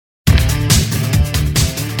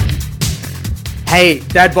Hey,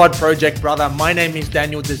 Dad Bod Project brother, my name is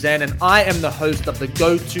Daniel Dezan and I am the host of the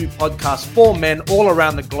go-to podcast for men all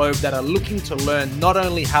around the globe that are looking to learn not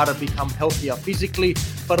only how to become healthier physically,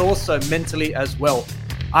 but also mentally as well.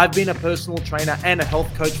 I've been a personal trainer and a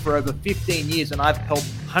health coach for over 15 years and I've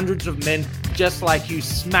helped hundreds of men just like you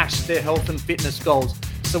smash their health and fitness goals.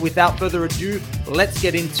 So without further ado, let's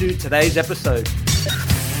get into today's episode.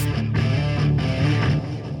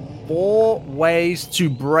 4 ways to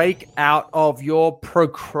break out of your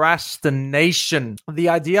procrastination. The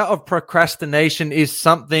idea of procrastination is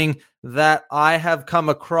something that I have come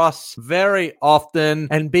across very often,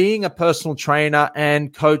 and being a personal trainer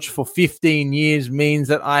and coach for 15 years means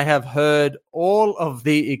that I have heard all of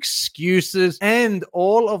the excuses and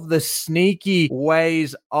all of the sneaky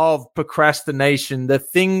ways of procrastination, the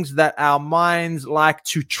things that our minds like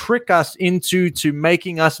to trick us into, to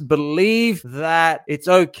making us believe that it's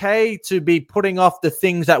okay to be putting off the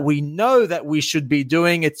things that we know that we should be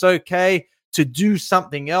doing. It's okay to do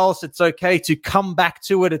something else. It's okay to come back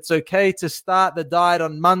to it. It's okay to start the diet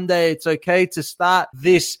on Monday. It's okay to start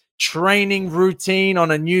this training routine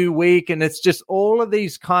on a new week. And it's just all of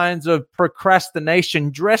these kinds of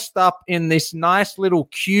procrastination dressed up in this nice little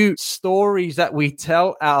cute stories that we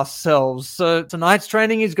tell ourselves. So tonight's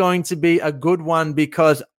training is going to be a good one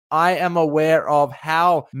because I am aware of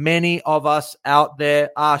how many of us out there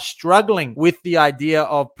are struggling with the idea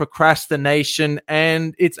of procrastination,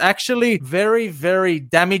 and it's actually very, very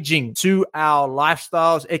damaging to our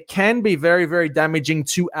lifestyles. It can be very, very damaging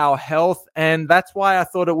to our health, and that's why I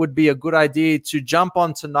thought it would be a good idea to jump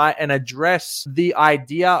on tonight and address the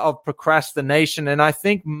idea of procrastination. And I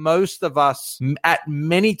think most of us at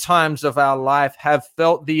many times of our life have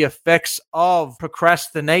felt the effects of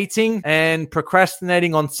procrastinating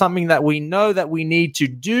on something that we know that we need to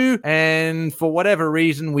do, and for whatever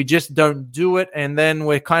reason we just don't do it, and then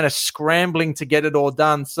we're kind of scrambling to get it all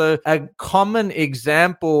done. So a common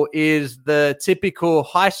example is the typical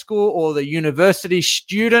high school or the university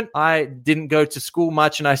student. I didn't go to school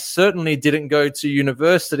much and I certainly didn't go to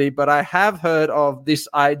university, but I have heard of this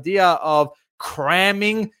idea of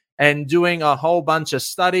cramming and doing a whole bunch of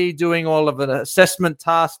study, doing all of an assessment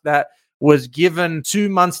task that was given 2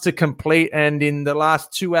 months to complete, and in the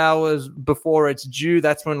last 2 hours before it's due,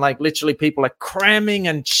 that's when like literally people are cramming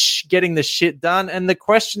and getting the shit done. And the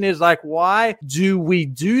question is like, why do we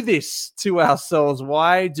do this to ourselves?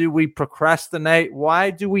 Why do we procrastinate?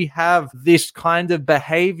 Why do we have this kind of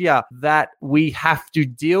behavior that we have to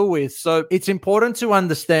deal with? So it's important to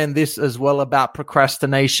understand this as well about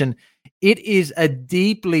procrastination. It is a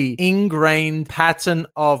deeply ingrained pattern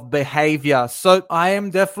of behavior. So I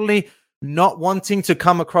am definitely not wanting to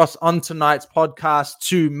come across on tonight's podcast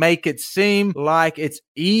to make it seem like it's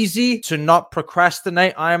easy to not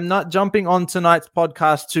procrastinate. I am not jumping on tonight's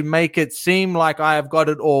podcast to make it seem like I have got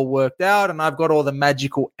it all worked out and I've got all the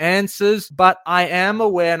magical answers, but I am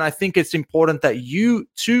aware, and I think it's important that you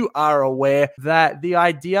too are aware, that the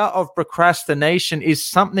idea of procrastination is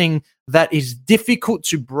something that is difficult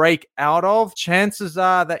to break out of. Chances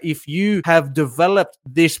are that if you have developed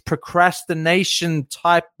this procrastination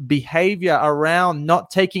type behavior around not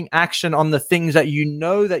taking action on the things that you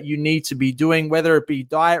know that you need to be doing, whether it be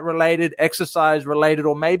diet related, exercise related,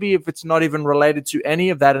 or maybe if it's not even related to any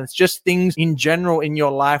of that, and it's just things in general in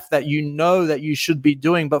your life that you know that you should be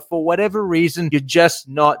doing, but for whatever reason, you're just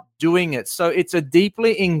not doing it. So it's a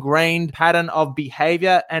deeply ingrained pattern of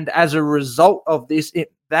behavior. And as a result of this,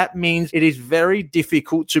 that means it is very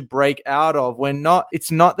difficult to break out of.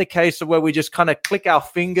 It's not the case of where we just kind of click our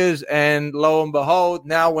fingers and lo and behold,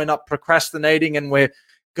 now we're not procrastinating and we're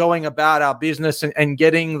going about our business and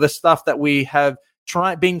getting the stuff that we have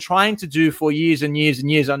been trying to do for years and years and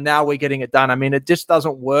years, and now we're getting it done. I mean, it just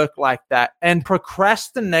doesn't work like that. And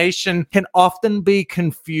procrastination can often be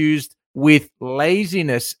confused with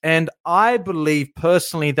laziness. And I believe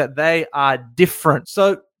personally that they are different.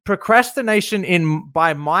 So procrastination,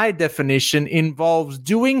 by my definition, involves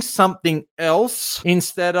doing something else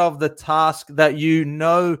instead of the task that you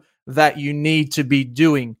know that you need to be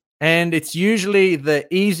doing. And it's usually the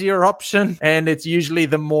easier option, and it's usually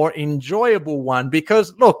the more enjoyable one,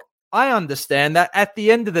 because look, I understand that at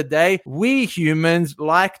the end of the day, we humans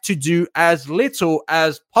like to do as little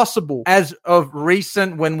as possible. As of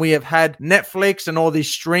recent, when we have had Netflix and all this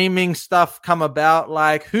streaming stuff come about,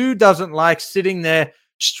 like who doesn't like sitting there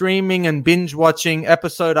streaming and binge watching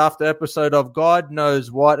episode after episode of God knows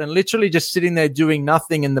what, and literally just sitting there doing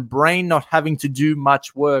nothing and the brain not having to do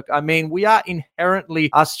much work. I mean, we are inherently,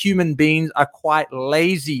 us human beings are quite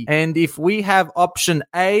lazy. And if we have option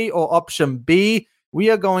A or option B, we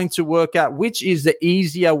are going to work out which is the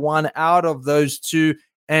easier one out of those two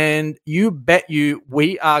and you bet you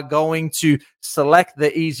we are going to select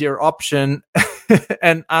the easier option.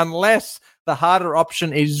 And unless the harder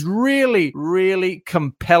option is really, really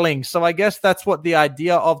compelling. So I guess that's what the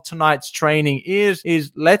idea of tonight's training is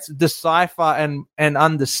let's decipher and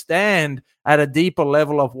understand at a deeper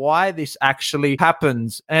level of why this actually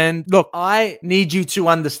happens. And look, I need you to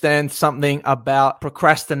understand something about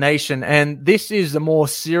procrastination. And this is the more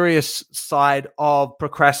serious side of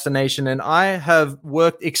procrastination. And I have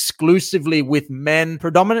worked exclusively with men,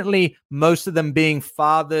 predominantly most of them being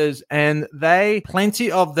fathers, and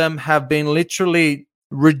plenty of them have been literally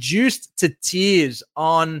reduced to tears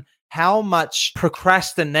on how much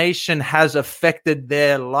procrastination has affected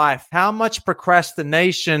their life, how much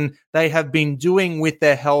procrastination they have been doing with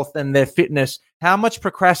their health and their fitness, how much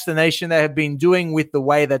procrastination they have been doing with the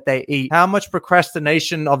way that they eat, how much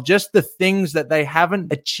procrastination of just the things that they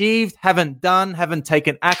haven't achieved, haven't done, haven't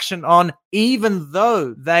taken action on, even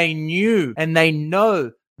though they knew and they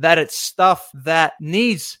know that it's stuff that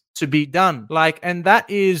needs to be done. And that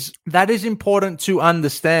is important to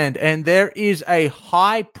understand. And there is a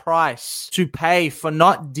high price to pay for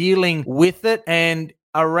not dealing with it, and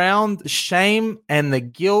around shame and the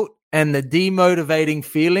guilt and the demotivating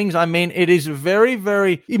feelings. I mean, it is a very,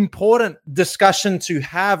 very important discussion to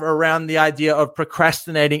have around the idea of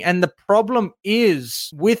procrastinating. And the problem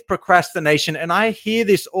is with procrastination, and I hear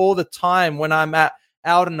this all the time when I'm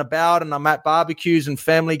out and about and I'm at barbecues and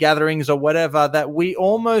family gatherings or whatever, that we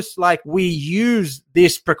almost we use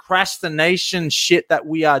this procrastination shit that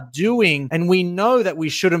we are doing, and we know that we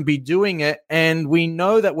shouldn't be doing it, and we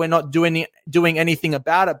know that we're not doing anything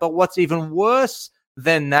about it. But what's even worse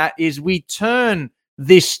than that is we turn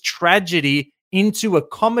this tragedy into a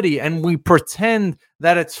comedy, and we pretend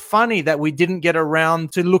that it's funny that we didn't get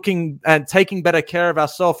around to looking and taking better care of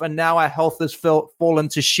ourselves, and now our health has fallen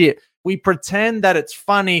to shit. We pretend that it's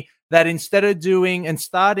funny that instead of doing and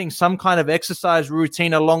starting some kind of exercise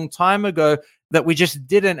routine a long time ago, that we just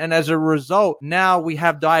didn't. And as a result, now we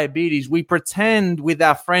have diabetes. We pretend with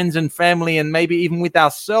our friends and family and maybe even with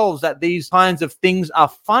ourselves that these kinds of things are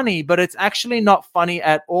funny, but it's actually not funny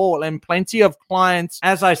at all. And plenty of clients,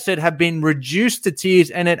 as I said, have been reduced to tears,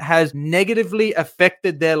 and it has negatively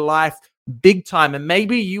affected their life big time. And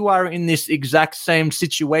maybe you are in this exact same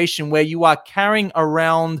situation where you are carrying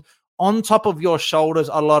around on top of your shoulders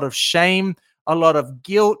a lot of shame, a lot of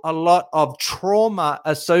guilt, a lot of trauma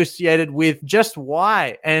associated with just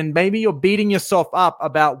why. And maybe you're beating yourself up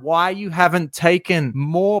about why you haven't taken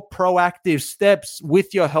more proactive steps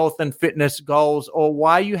with your health and fitness goals, or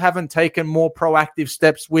why you haven't taken more proactive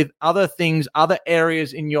steps with other things, other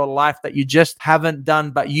areas in your life that you just haven't done,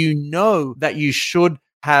 but you know that you should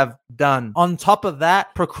have done. On top of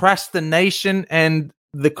that, procrastination and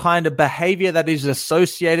the kind of behavior that is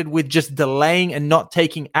associated with just delaying and not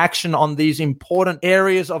taking action on these important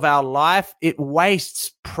areas of our life, it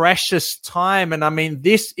wastes precious time. And I mean,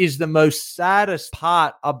 this is the most saddest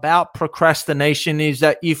part about procrastination, is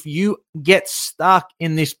that if you get stuck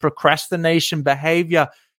in this procrastination behavior,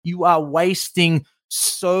 you are wasting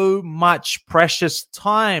so much precious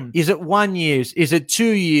time. Is it 1 year? Is it 2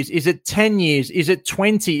 years? Is it 10 years? Is it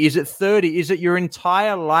 20? Is it 30? Is it your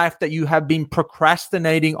entire life that you have been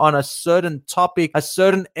procrastinating on a certain topic, a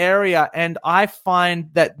certain area? And I find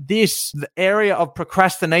that the area of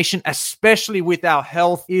procrastination, especially with our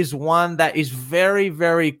health, is one that is very,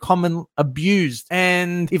 very common abused.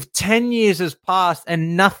 And if 10 years has passed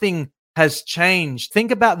and nothing has changed,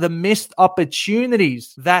 think about the missed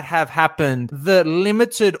opportunities that have happened, the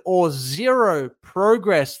limited or zero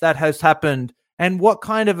progress that has happened, and what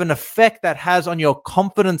kind of an effect that has on your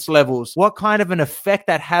confidence levels, what kind of an effect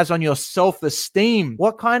that has on your self-esteem,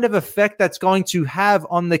 what kind of effect that's going to have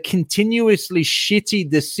on the continuously shitty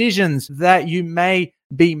decisions that you may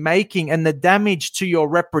be making, and the damage to your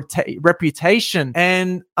reputation.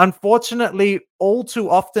 And unfortunately, all too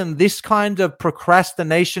often, this kind of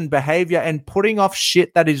procrastination behavior and putting off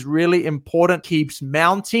shit that is really important keeps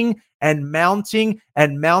mounting and mounting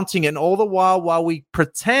and mounting. And all the while we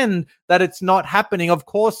pretend that it's not happening, of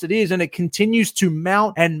course it is. And it continues to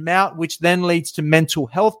mount and mount, which then leads to mental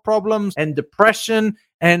health problems and depression.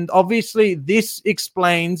 And obviously, this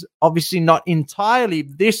explains, obviously not entirely,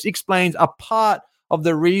 this explains a part of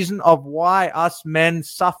the reason of why us men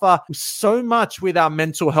suffer so much with our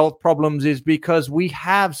mental health problems, is because we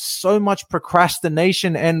have so much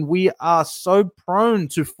procrastination, and we are so prone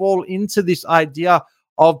to fall into this idea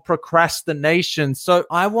of procrastination. So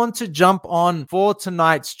I want to jump on for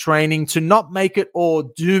tonight's training to not make it all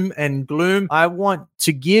doom and gloom. I want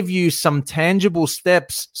to give you some tangible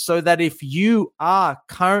steps so that if you are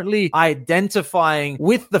currently identifying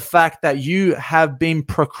with the fact that you have been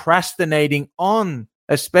procrastinating on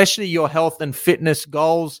especially your health and fitness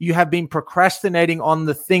goals. You have been procrastinating on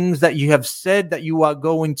the things that you have said that you are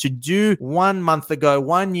going to do 1 month ago,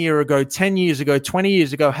 1 year ago, 10 years ago, 20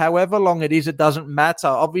 years ago, however long it is, it doesn't matter.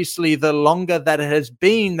 Obviously, the longer that it has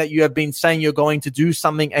been that you have been saying you're going to do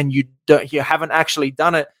something and you haven't actually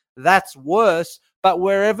done it, that's worse. But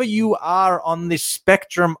wherever you are on this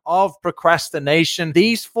spectrum of procrastination,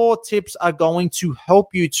 these 4 tips are going to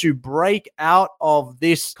help you to break out of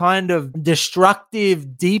this kind of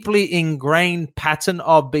destructive, deeply ingrained pattern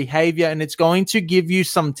of behavior. And it's going to give you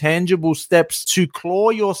some tangible steps to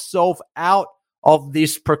claw yourself out of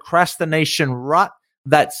this procrastination rut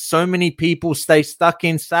that so many people stay stuck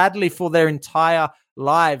in, sadly, for their entire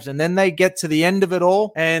lives. And then they get to the end of it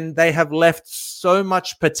all and they have left so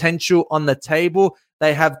much potential on the table.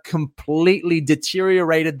 They have completely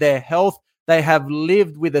deteriorated their health. They have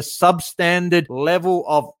lived with a substandard level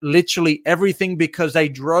of literally everything because they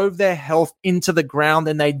drove their health into the ground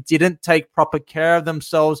and they didn't take proper care of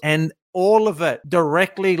themselves. And all of it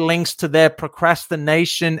directly links to their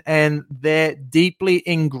procrastination and their deeply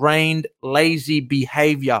ingrained lazy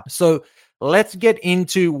behavior. So let's get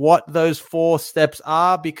into what those 4 steps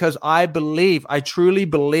are, because I truly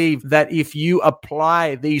believe that if you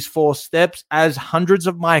apply these 4 steps, as hundreds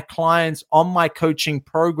of my clients on my coaching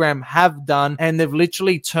program have done, and they've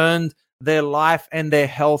literally turned their life and their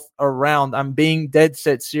health around. I'm being dead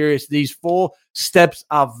set serious. These 4 steps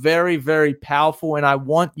are very, very powerful. And I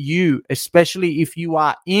want you, especially if you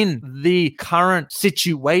are in the current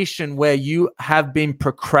situation where you have been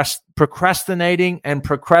procrastinating on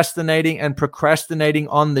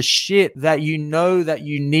the shit that you know that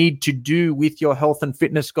you need to do with your health and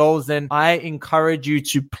fitness goals, then I encourage you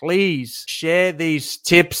to please share these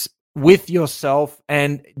tips with yourself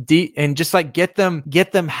and just like get them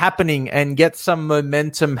happening and get some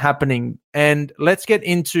momentum happening. And let's get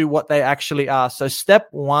into what they actually are. So step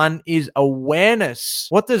 1 is awareness.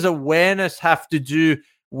 What does awareness have to do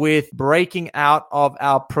with breaking out of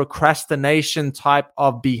our procrastination type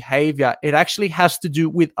of behavior? It actually has to do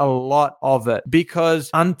with a lot of it, because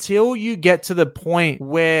until you get to the point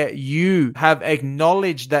where you have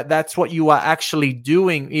acknowledged that that's what you are actually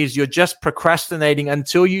doing, is you're just procrastinating,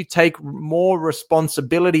 until you take more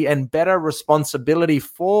responsibility and better responsibility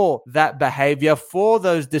for that behavior, for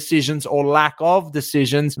those decisions or lack of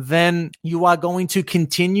decisions, then you are going to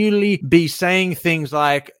continually be saying things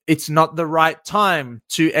like, it's not the right time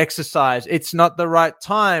to exercise. It's not the right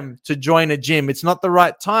time to join a gym. It's not the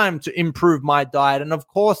right time to improve my diet. And of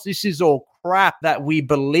course, this is all crap that we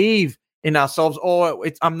believe in ourselves, or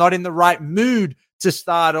I'm not in the right mood to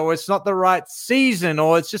start, or it's not the right season,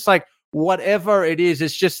 or it's just like whatever it is.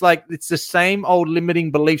 It's just like, it's the same old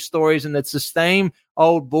limiting belief stories, and it's the same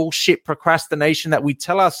old bullshit procrastination that we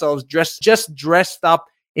tell ourselves, just dressed up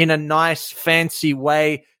in a nice fancy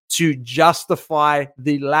way to justify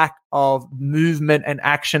the lack of movement and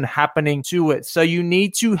action happening to it. So you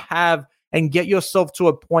need to have and get yourself to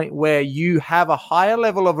a point where you have a higher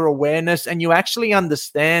level of awareness and you actually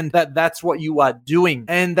understand that that's what you are doing.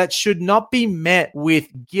 And that should not be met with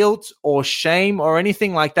guilt or shame or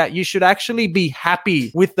anything like that. You should actually be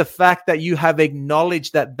happy with the fact that you have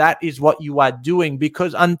acknowledged that that is what you are doing,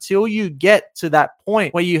 because until you get to that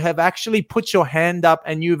point where you have actually put your hand up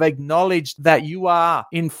and you've acknowledged that you are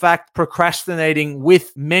in fact procrastinating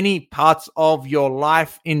with many parts of your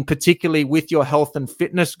life, in particularly with your health and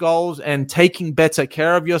fitness goals and taking better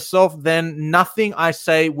care of yourself, then nothing I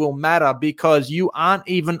say will matter, because you aren't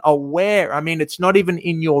even aware. I mean, it's not even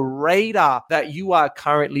in your radar that you are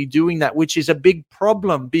currently doing that, which is a big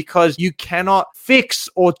problem, because you cannot fix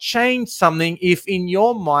or change something if in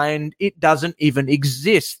your mind it doesn't even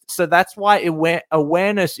exist. So that's why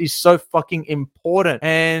awareness is so fucking important.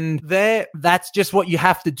 And that's just what you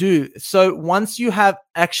have to do. So once you have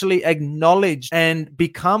actually acknowledged and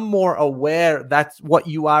become more aware, that's what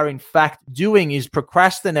you are in fact doing, is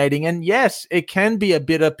procrastinating. And yes, it can be a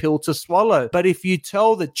bitter pill to swallow, but if you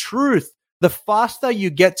tell the truth the faster you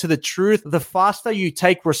get to the truth, the faster you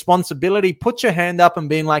take responsibility, put your hand up and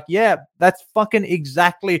being like, yeah, that's fucking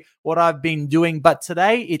exactly what I've been doing. But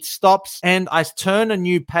today it stops and I turn a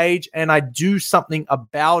new page and I do something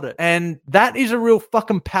about it. And that is a real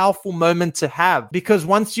fucking powerful moment to have, because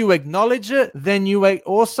once you acknowledge it, then you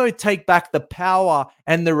also take back the power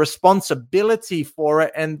and the responsibility for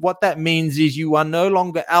it. And what that means is you are no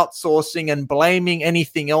longer outsourcing and blaming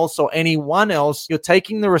anything else or anyone else. You're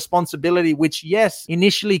taking the responsibility, which, yes,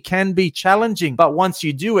 initially can be challenging, but once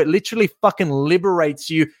you do, it literally fucking liberates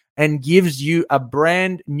you and gives you a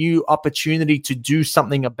brand new opportunity to do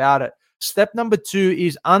something about it. Step number 2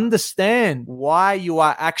 is understand why you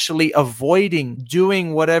are actually avoiding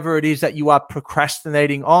doing whatever it is that you are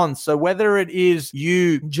procrastinating on. So whether it is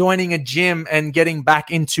you joining a gym and getting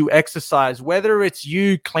back into exercise, whether it's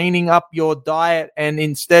you cleaning up your diet and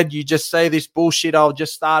instead you just say this bullshit, I'll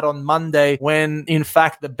just start on Monday, when in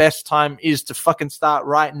fact the best time is to fucking start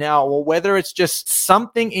right now, or whether it's just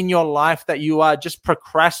something in your life that you are just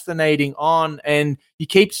procrastinating on and you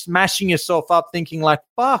keep smashing yourself up thinking like,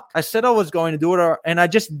 fuck, I said I was going to do it and I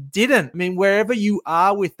just didn't. I mean, wherever you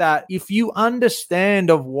are with that, if you understand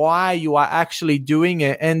of why you are actually doing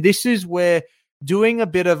it, and this is where doing a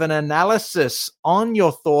bit of an analysis on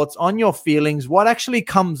your thoughts, on your feelings, what actually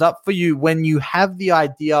comes up for you when you have the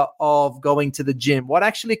idea of going to the gym, what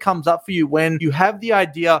actually comes up for you when you have the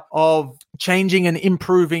idea of changing and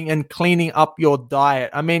improving and cleaning up your diet.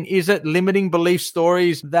 I mean, is it limiting belief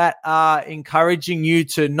stories that are encouraging you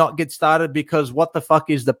to not get started because what the fuck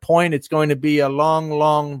is the point? It's going to be a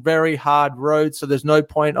long, very hard road, so there's no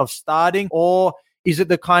point of starting? Or is it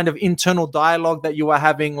the kind of internal dialogue that you are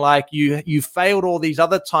having, like you failed all these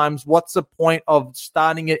other times, what's the point of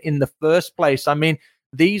starting it in the first place? I mean,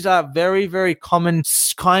 these are very, very common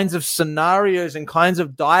kinds of scenarios and kinds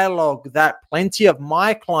of dialogue that plenty of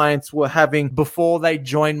my clients were having before they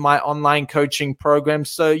joined my online coaching program.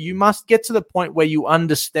 So you must get to the point where you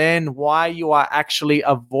understand why you are actually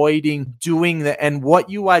avoiding doing that and what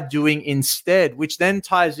you are doing instead, which then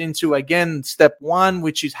ties into, again, step 1,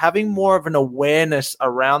 which is having more of an awareness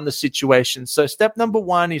around the situation. So step number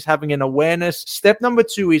 1 is having an awareness. Step number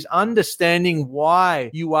 2 is understanding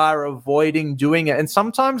why you are avoiding doing it. And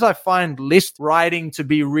sometimes I find list writing to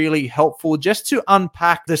be really helpful, just to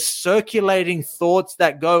unpack the circulating thoughts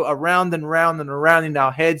that go around and round and around in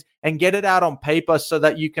our heads and get it out on paper so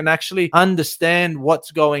that you can actually understand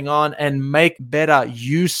what's going on and make better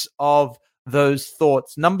use of those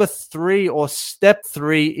thoughts. Number 3, or step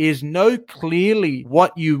 3, is know clearly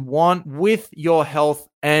what you want with your health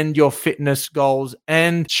and your fitness goals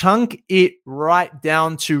and chunk it right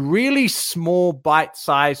down to really small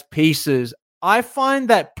bite-sized pieces. I find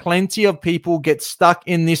that plenty of people get stuck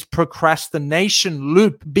in this procrastination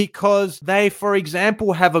loop because they, for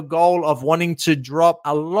example, have a goal of wanting to drop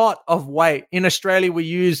a lot of weight. In Australia, we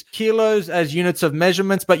use kilos as units of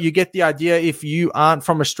measurements, but you get the idea if you aren't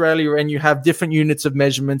from Australia and you have different units of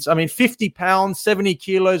measurements. I mean, 50 pounds, 70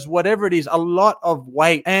 kilos, whatever it is, a lot of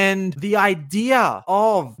weight. And the idea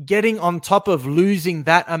of getting on top of losing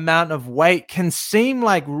that amount of weight can seem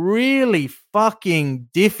like really fucking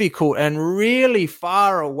difficult and really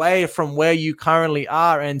far away from where you currently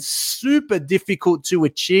are and super difficult to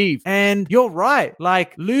achieve. And you're right,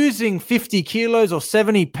 like losing 50 kilos or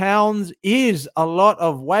 70 pounds is a lot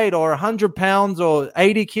of weight, or 100 pounds or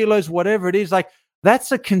 80 kilos, whatever it is. Like,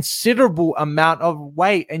 that's a considerable amount of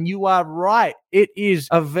weight. And you are right. It is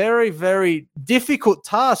a very, very difficult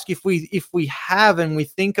task if we have and we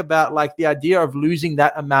think about like the idea of losing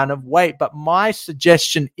that amount of weight. But my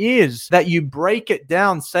suggestion is that you break it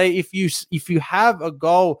down. Say if you have a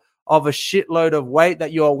goal of a shitload of weight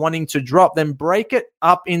that you are wanting to drop, then break it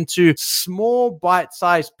up into small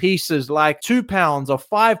bite-sized pieces like 2 pounds or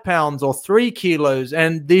 5 pounds or 3 kilos,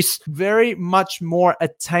 and this very much more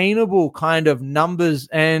attainable kind of numbers.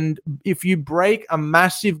 And if you break a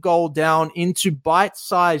massive goal down into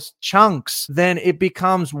bite-sized chunks, then it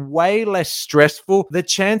becomes way less stressful. The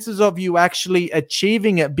chances of you actually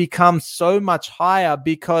achieving it become so much higher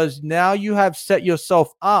because now you have set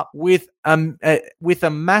yourself up with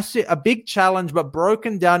a big challenge, but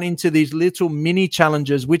broken down into these little mini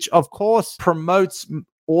challenges, which of course promotes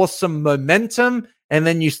awesome momentum. And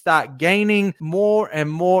then you start gaining more and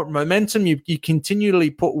more momentum. You continually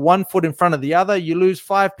put one foot in front of the other. You lose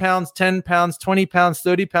 5 pounds, 10 pounds, 20 pounds,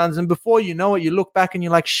 30 pounds. And before you know it, you look back and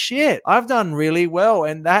you're like, shit, I've done really well.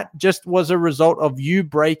 And that just was a result of you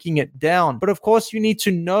breaking it down. But of course, you need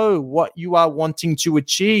to know what you are wanting to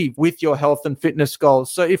achieve with your health and fitness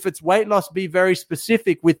goals. So if it's weight loss, be very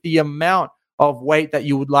specific with the amount of weight that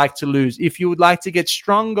you would like to lose. If you would like to get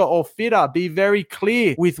stronger or fitter, be very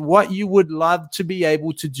clear with what you would love to be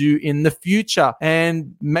able to do in the future,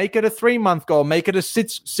 and make it a 3-month goal, make it a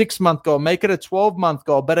 6-month goal, make it a 12-month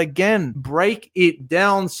goal. But again, break it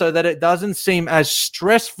down so that it doesn't seem as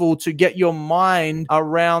stressful to get your mind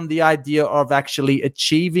around the idea of actually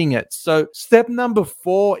achieving it. So step number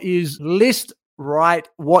 4 is write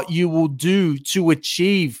what you will do to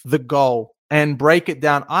achieve the goal and break it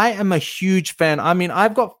down. I am a huge fan. I mean,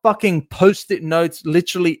 I've got fucking post-it notes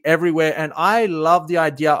literally everywhere, and I love the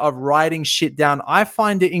idea of writing shit down. I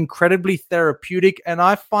find it incredibly therapeutic, and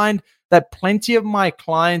I find that plenty of my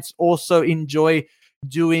clients also enjoy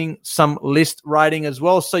doing some list writing as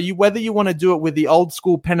well. So whether you want to do it with the old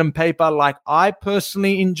school pen and paper like I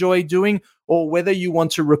personally enjoy doing, or whether you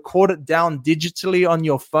want to record it down digitally on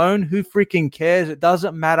your phone, who freaking cares? It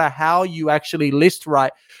doesn't matter how you actually list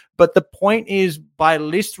write. But the point is, by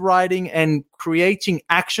list writing and creating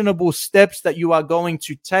actionable steps that you are going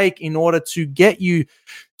to take in order to get you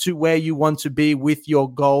to where you want to be with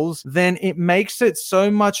your goals, then it makes it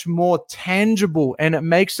so much more tangible, and it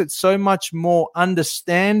makes it so much more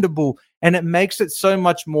understandable, and it makes it so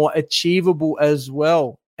much more achievable as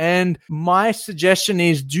well. And my suggestion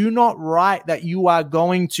is, do not write that you are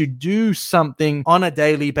going to do something on a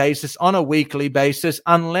daily basis, on a weekly basis,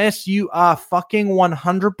 unless you are fucking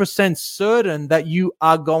 100% certain that you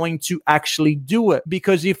are going to actually do it.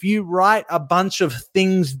 Because if you write a bunch of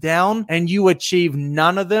things down and you achieve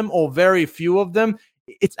none of them or very few of them,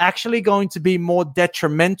 it's actually going to be more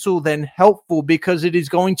detrimental than helpful, because it is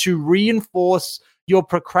going to reinforce your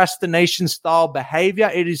procrastination style behavior.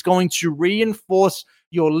 It is going to reinforce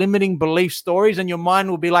your limiting belief stories, and your mind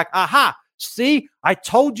will be like, aha, see, I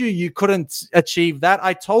told you you couldn't achieve that.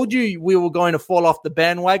 I told you we were going to fall off the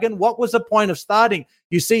bandwagon. What was the point of starting?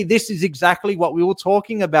 You see, this is exactly what we were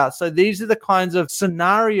talking about. So these are the kinds of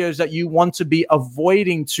scenarios that you want to be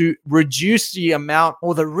avoiding to reduce the amount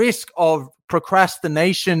or the risk of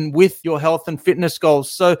procrastination with your health and fitness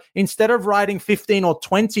goals. So instead of writing 15 or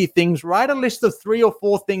 20 things, write a list of 3 or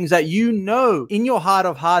 4 things that you know in your heart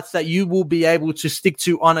of hearts that you will be able to stick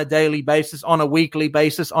to on a daily basis, on a weekly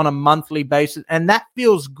basis, on a monthly basis. And that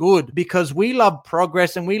feels good, because we love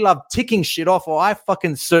progress and we love ticking shit off. Or I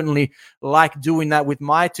fucking certainly like doing that with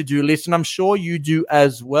my to-do list, and I'm sure you do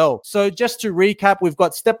as well. So just to recap, we've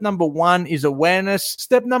got step number 1 is awareness.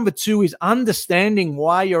 Step number 2 is understanding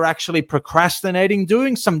why you're actually procrastinating,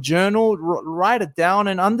 doing some journal, write it down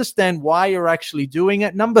and understand why you're actually doing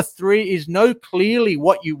it. Number 3 is know clearly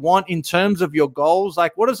what you want in terms of your goals.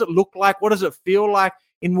 Like, what does it look like? What does it feel like?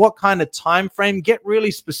 In what kind of time frame? Get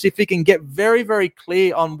really specific and get very, very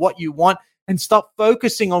clear on what you want, and stop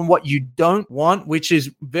focusing on what you don't want, which is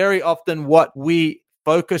very often what we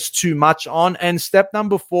focus too much on. And step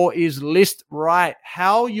number 4 is list write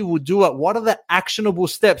how you will do it. What are the actionable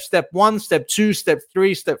steps? Step 1, step 2, step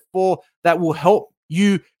 3, step 4 that will help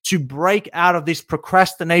you to break out of this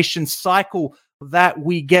procrastination cycle that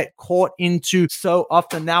we get caught into so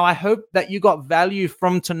often. Now, I hope that you got value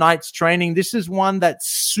from tonight's training. This is one that's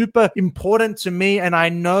super important to me, and I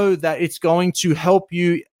know that it's going to help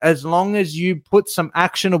you as long as you put some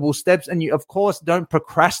actionable steps and you, of course, don't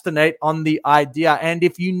procrastinate on the idea. And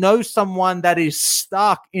if you know someone that is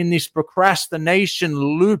stuck in this procrastination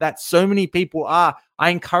loop that so many people are, I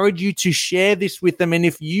encourage you to share this with them. And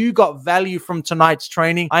if you got value from tonight's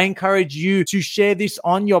training, I encourage you to share this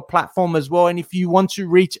on your platform as well. And if you want to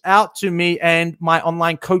reach out to me and my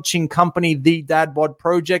online coaching company, The Dad Bod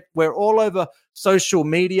Project, we're all over social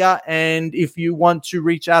media. And if you want to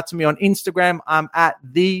reach out to me on Instagram, I'm at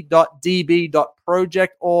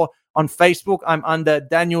the.db.project, or on Facebook, I'm under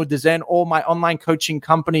Daniel Dezen, or my online coaching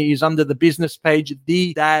company is under the business page,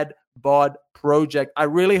 The Dad Bod Project. I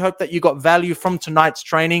really hope that you got value from tonight's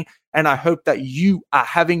training, and I hope that you are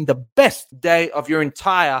having the best day of your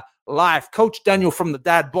entire life. Coach Daniel from the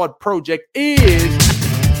Dad Bod Project is...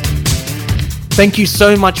 Thank you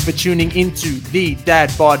so much for tuning into the Dad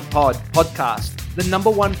Bod podcast, the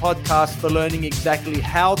 #1 podcast for learning exactly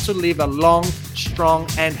how to live a long, strong,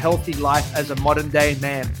 and healthy life as a modern day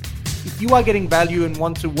man. If you are getting value and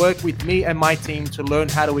want to work with me and my team to learn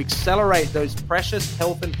how to accelerate those precious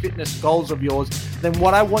health and fitness goals of yours, then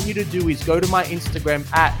what I want you to do is go to my Instagram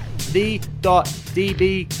at the.db.project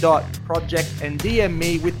and DM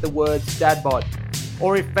me with the words DadBod.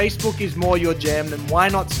 Or if Facebook is more your jam, then why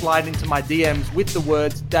not slide into my DMs with the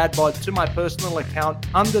words DadBod to my personal account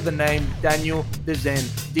under the name Daniel Dezen,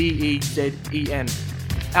 Dezen.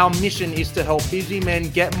 Our mission is to help busy men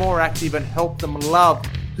get more active and help them love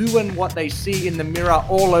who and what they see in the mirror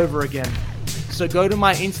all over again. So go to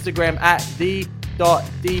my Instagram at the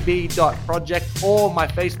health.db.project or my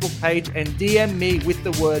Facebook page and DM me with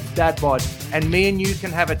the word DadBod. And me and you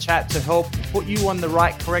can have a chat to help put you on the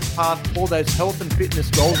correct path for those health and fitness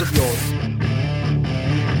goals of yours.